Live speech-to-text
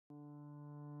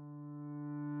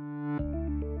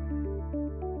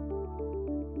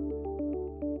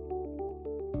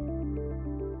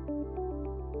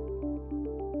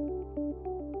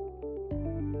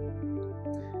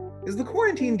Is the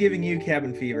quarantine giving you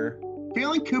cabin fever?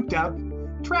 Feeling cooped up,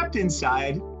 trapped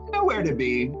inside, nowhere to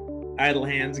be. Idle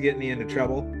hands getting you into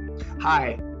trouble?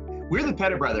 Hi, we're the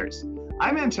Pettit Brothers.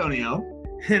 I'm Antonio.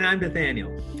 And I'm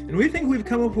Nathaniel. And we think we've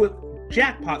come up with a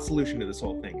jackpot solution to this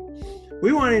whole thing.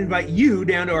 We want to invite you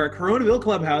down to our Coronaville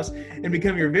clubhouse and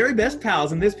become your very best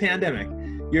pals in this pandemic.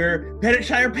 Your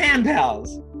Pettitshire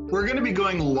Pan-Pals. We're going to be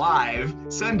going live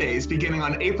Sundays beginning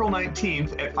on April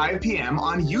 19th at 5 p.m.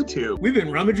 on YouTube. We've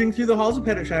been rummaging through the halls of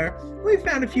Pettitshire. We've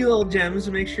found a few little gems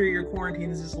to make sure your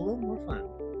quarantine is just a little more fun.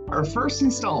 Our first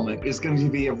installment is going to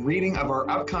be a reading of our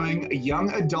upcoming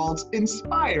young adult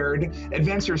inspired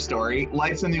adventure story,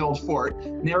 Lights in the Old Fort,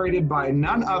 narrated by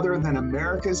none other than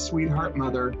America's sweetheart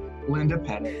mother, Linda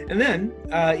Pettit. And then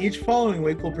each following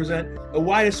week we'll present a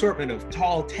wide assortment of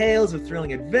tall tales of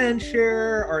thrilling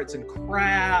adventure, arts and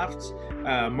crafts,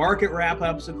 market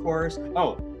wrap-ups, of course.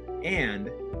 Oh,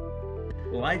 and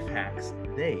life hacks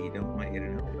they don't want you to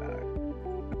know about.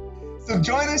 So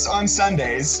join us on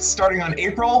Sundays starting on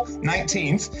April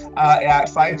 19th at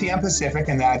 5 p.m. Pacific,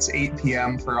 and that's 8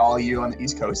 p.m. for all you on the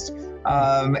East Coast.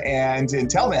 And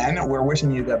until then, we're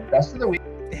wishing you the best of the week.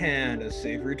 And a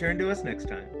safe return to us next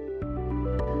time.